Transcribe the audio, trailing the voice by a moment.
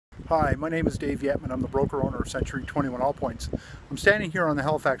Hi, my name is Dave Yetman. I'm the broker-owner of Century 21 All Points. I'm standing here on the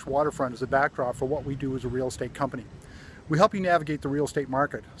Halifax waterfront as a backdrop for what we do as a real estate company. We help you navigate the real estate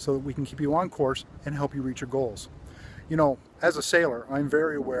market so that we can keep you on course and help you reach your goals. You know, as a sailor, I'm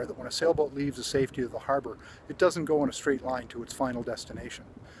very aware that when a sailboat leaves the safety of the harbor, it doesn't go in a straight line to its final destination.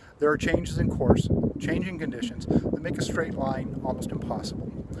 There are changes in course, changing conditions that make a straight line almost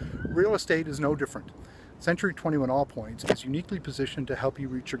impossible. Real estate is no different. Century 21 All Points is uniquely positioned to help you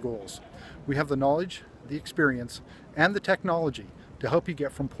reach your goals. We have the knowledge, the experience, and the technology to help you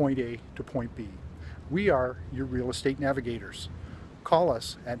get from point A to point B. We are your real estate navigators. Call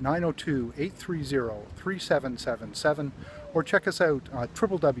us at 902-830-3777 or check us out at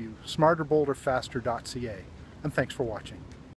www.smarterbolderfaster.ca. And thanks for watching.